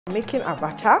Making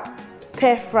abacha,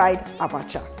 stir-fried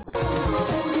abacha.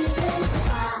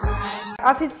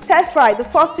 As it's stir-fried, the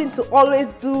first thing to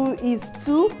always do is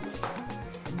to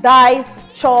dice,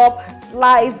 chop,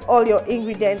 slice all your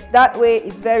ingredients. That way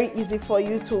it's very easy for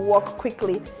you to work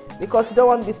quickly because you don't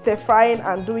want to be stir-frying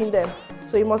and doing them.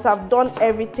 So you must have done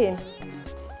everything.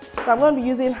 So I'm going to be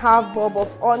using half bulb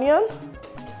of onion.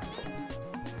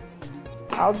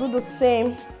 I'll do the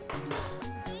same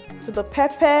to the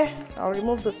pepper. I'll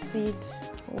remove the seed.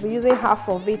 We'll be using half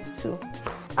of it too.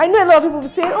 I know a lot of people will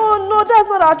be saying, oh no, that's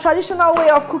not our traditional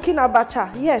way of cooking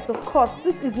abacha. Yes, of course,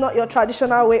 this is not your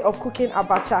traditional way of cooking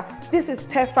abacha. This is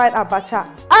stir-fried abacha.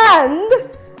 And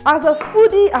as a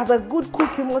foodie, as a good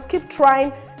cook, you must keep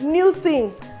trying new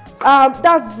things.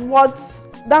 That's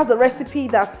the recipe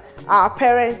that our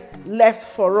parents left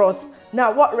for us.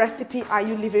 Now, what recipe are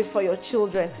you leaving for your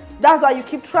children? That's why you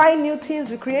keep trying new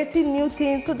things, recreating new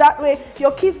things, so that way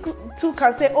your kids too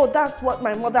can say, oh, that's what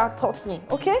my mother taught me,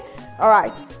 okay? All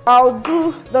right, I'll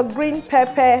do the green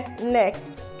pepper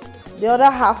next. The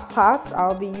other half part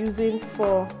I'll be using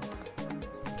for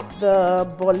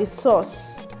the boli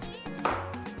sauce.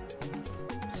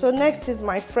 So next is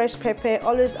my fresh pepper.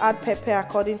 Always add pepper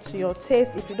according to your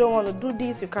taste. If you don't want to do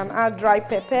this, you can add dry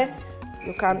pepper.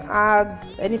 You can add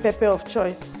any pepper of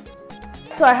choice.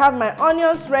 So I have my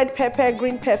onions, red pepper,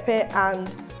 green pepper, and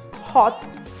hot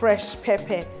fresh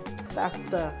pepper. That's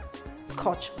the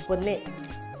Scotch bonnet.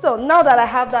 So now that I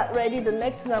have that ready, the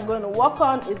next thing I'm going to work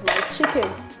on is my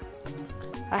chicken.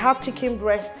 I have chicken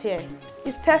breast here.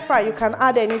 It's stir-fry. You can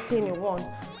add anything you want.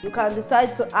 You can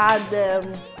decide to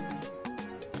add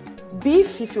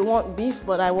beef if you want beef,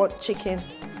 but I want chicken.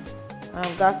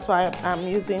 That's why I'm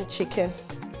using chicken.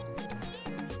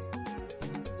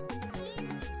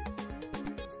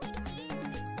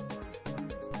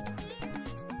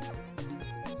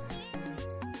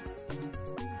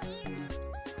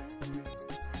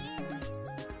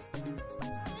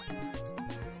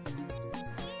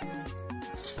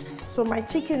 So my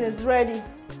chicken is ready.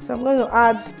 So I'm going to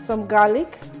add some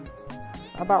garlic,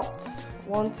 about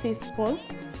 1 teaspoon,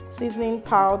 seasoning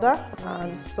powder,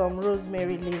 and some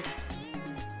rosemary leaves.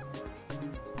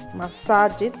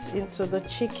 Massage it into the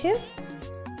chicken.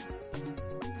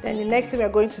 Then the next thing we're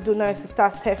going to do now is to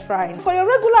start stir frying. For your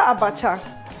regular abacha,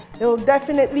 you'll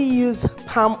definitely use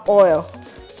palm oil.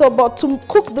 So, but to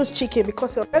cook this chicken,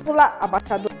 because your regular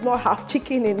abacha does not have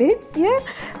chicken in it, yeah,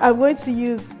 I'm going to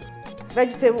use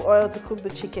vegetable oil to cook the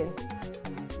chicken.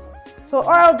 So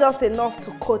oil just enough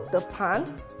to coat the pan.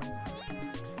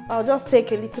 I'll just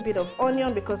take a little bit of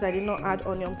onion because I did not add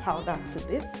onion powder to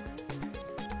this.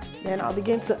 Then I'll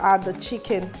begin to add the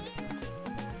chicken.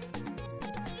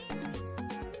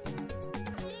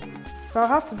 So I'll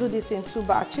have to do this in 2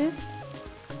 batches.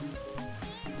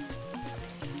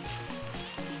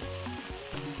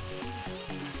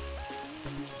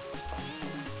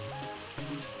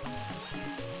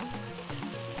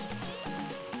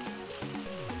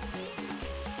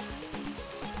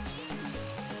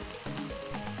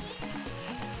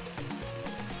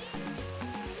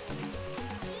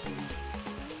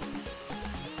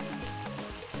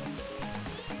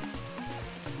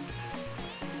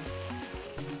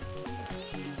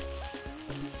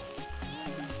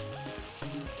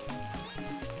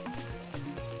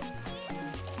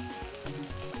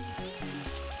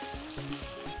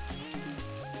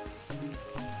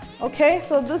 Okay,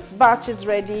 so this batch is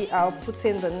ready. I'll put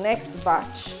in the next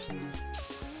batch.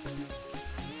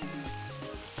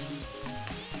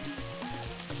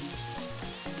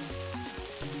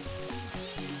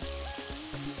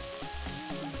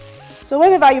 So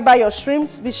whenever you buy your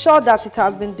shrimps, be sure that it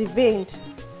has been deveined,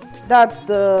 that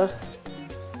the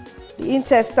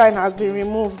intestine has been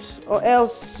removed, or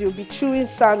else you'll be chewing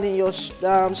sand in your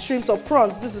shrimps or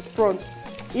prawns. This is prawns,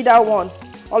 either one.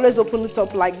 Always open it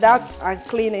up like that and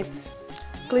clean it.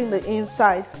 Clean the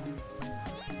inside.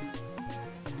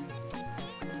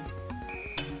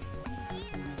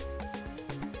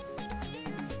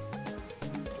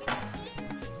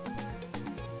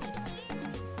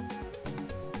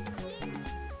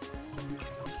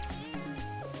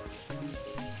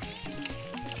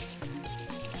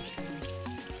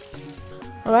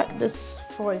 All right, this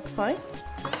 4 is fine.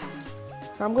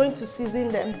 So I'm going to season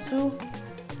them too.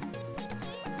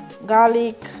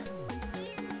 Garlic,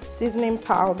 seasoning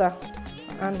powder,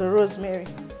 and the rosemary.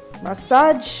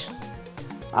 Massage.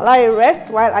 Allow it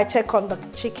rest while I check on the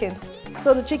chicken.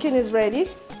 So the chicken is ready.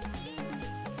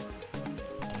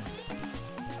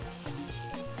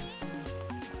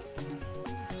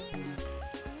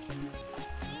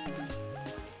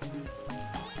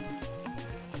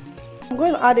 I'm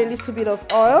going to add a little bit of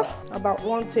oil, about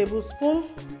 1 tablespoon,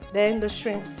 then the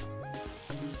shrimps.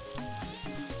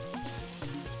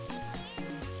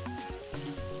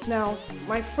 Now,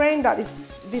 my friend that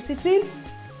is visiting,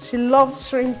 she loves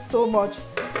shrimp so much.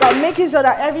 So I'm making sure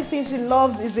that everything she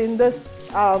loves is in this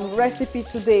recipe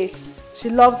today. She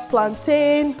loves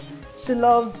plantain. She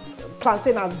loves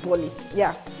plantain as boli.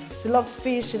 Yeah. She loves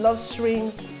fish. She loves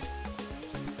shrimps.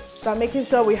 So I'm making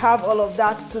sure we have all of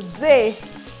that today.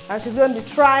 And she's going to be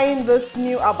trying this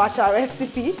new abacha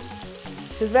recipe.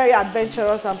 She's very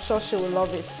adventurous. I'm sure she will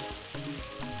love it.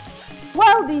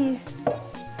 While the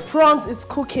prawns is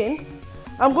cooking,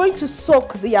 I'm going to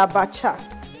soak the abacha.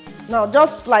 Now,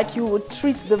 just like you would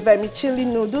treat the vermicelli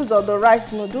noodles or the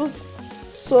rice noodles,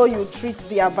 so you treat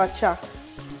the abacha.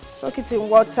 Soak it in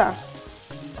water.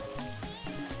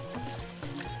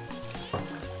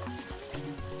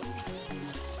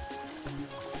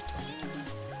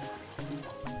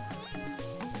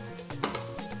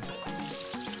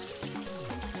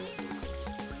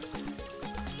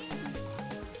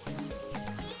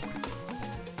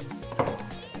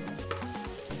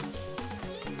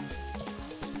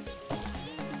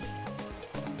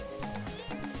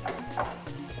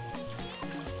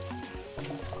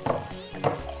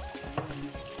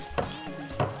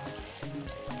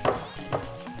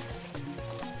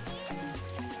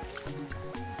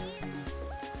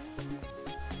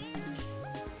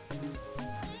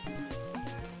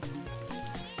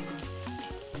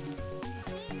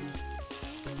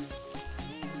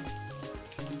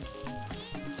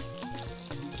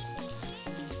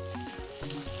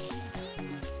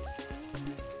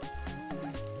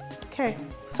 Okay,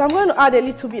 so I'm going to add a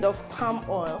little bit of palm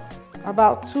oil,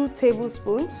 about 2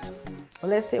 tablespoons, or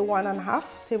let's say 1.5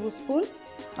 tablespoons.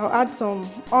 I'll add some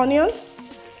onion,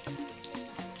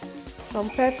 some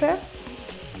pepper,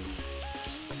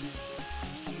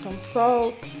 some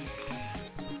salt,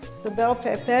 the bell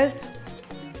peppers.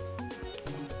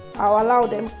 I'll allow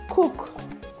them cook.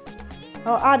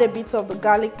 I'll add a bit of the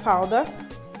garlic powder,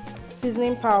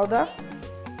 seasoning powder,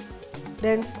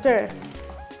 then stir.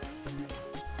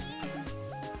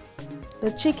 The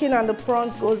chicken and the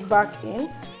prawns goes back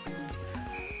in.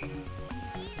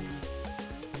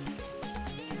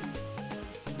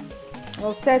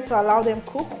 I'll start to allow them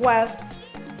cook while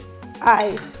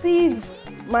I sieve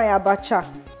my abacha.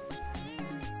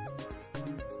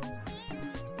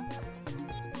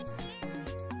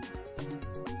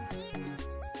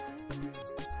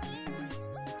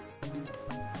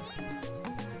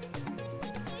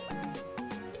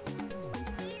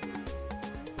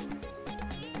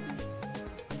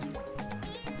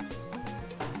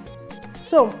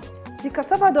 So, the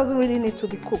cassava doesn't really need to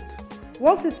be cooked.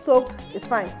 Once it's soaked, it's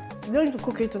fine. You don't need to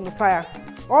cook it on the fire.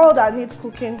 All that needs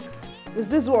cooking is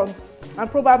these ones and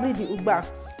probably the ugba.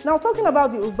 Now, talking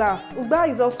about the ugba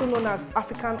is also known as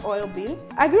African oil bean.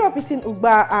 I grew up eating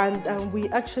ugba and we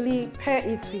actually pair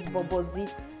it with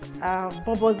bobozi.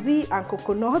 Bobozi and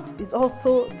coconut is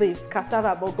also this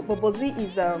cassava, but bobozi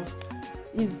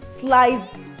is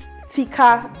sliced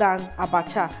thicker than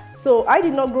abacha. So I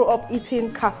did not grow up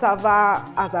eating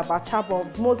cassava as abacha,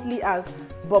 but mostly as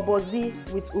bobozi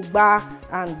with ugba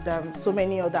and so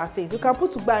many other things. You can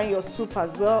put ugba in your soup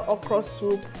as well, okra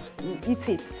soup, you eat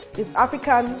it. It's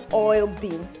African oil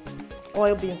bean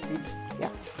seed. Yeah.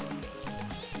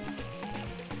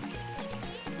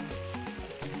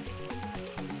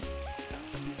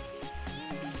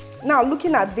 Now,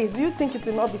 looking at this, you think it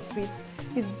will not be sweet?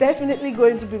 It's definitely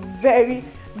going to be very,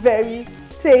 very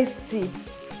tasty.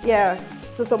 Yeah,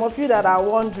 so some of you that are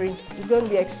wondering, it's going to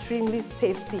be extremely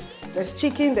tasty. There's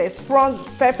chicken, there's prawns,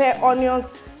 there's pepper, onions,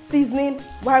 seasoning.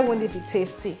 Why won't it be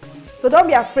tasty? So don't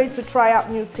be afraid to try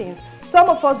out new things. Some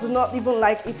of us do not even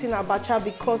like eating abacha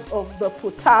because of the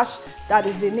potash that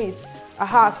is in it.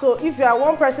 So if you are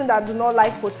one person that do not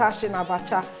like potash in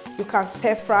abacha, you can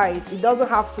stir fry it. It doesn't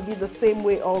have to be the same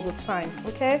way all the time,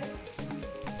 okay?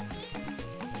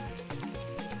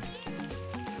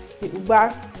 The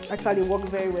ugba actually works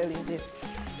very well in this.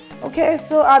 Okay,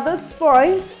 so at this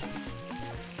point,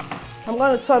 I'm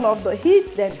going to turn off the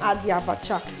heat, then add the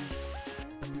abacha.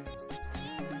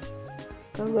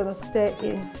 Just going to stir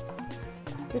in.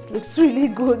 This looks really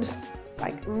good,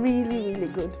 like really,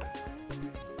 really good.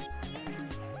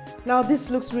 Now this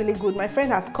looks really good. My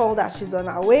friend has called her, she's on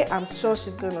her way. I'm sure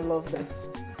she's going to love this.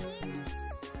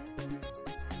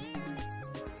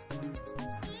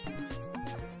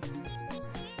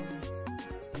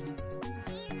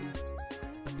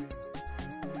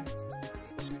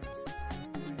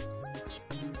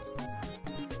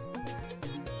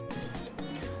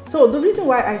 So the reason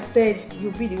why I said you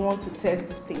really want to test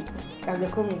this thing as they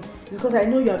call me, because I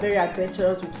know you are very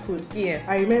adventurous with food. Yeah.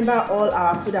 I remember all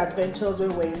our food adventures when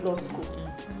we were in law school.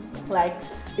 Like,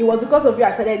 it was because of you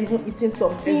I started even eating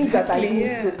some things that I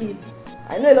used to eat.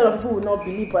 I know a lot of people will not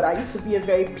believe, but I used to be a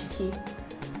very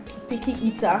picky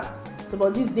eater. So,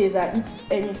 but these days I eat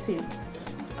anything.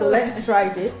 So let's try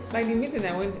this. Like the meeting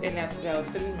I went earlier today, I was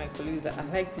telling my colleagues that I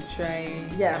like to try.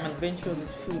 Yeah. I'm adventurous with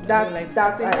food. That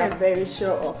I am very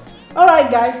sure of. All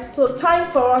right, guys. So time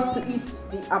for us to eat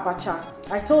the abacha.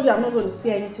 I told you I'm not going to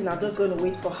say anything. I'm just going to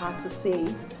wait for her to say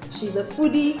it. She's a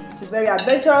foodie. She's very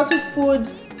adventurous with food.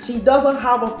 She doesn't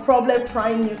have a problem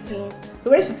trying new things.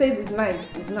 So when she says it's nice,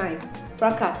 it's nice.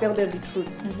 Franca, tell them the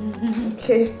truth.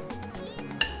 Okay.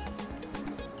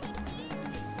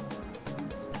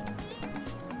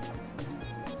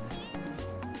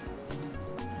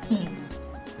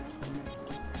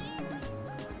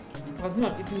 I was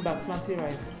not eating basmati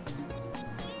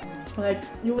rice. Like,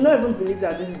 you will not even believe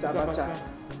that this is abacha.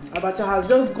 Abacha has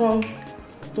just gone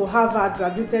to Harvard,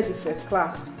 graduated in first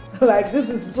class. Like, this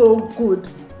is so good.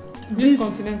 This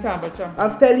continental abacha.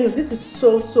 I'm telling you, this is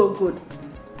so good.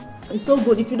 It's so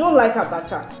good. If you don't like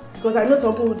abacha, because I know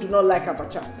some people do not like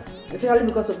abacha, especially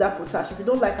because of that potash. If you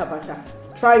don't like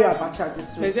abacha, try your abacha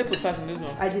this way. Is there potash in this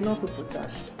one? I did not put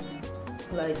potash.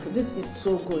 Like, this is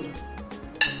so good.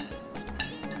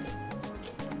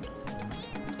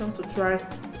 Time to try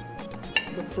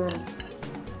the prawn.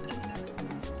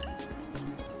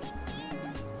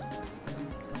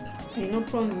 You know,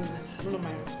 prawns is one of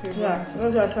my favorite. Yeah,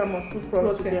 that's why I try my food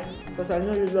prawns today, because I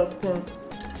know you love prawns.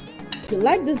 If you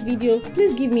like this video,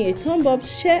 please give me a thumb up,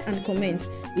 share and comment.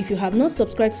 If you have not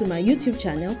subscribed to my YouTube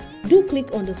channel, do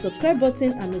click on the subscribe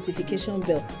button and notification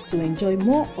bell to enjoy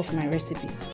more of my recipes.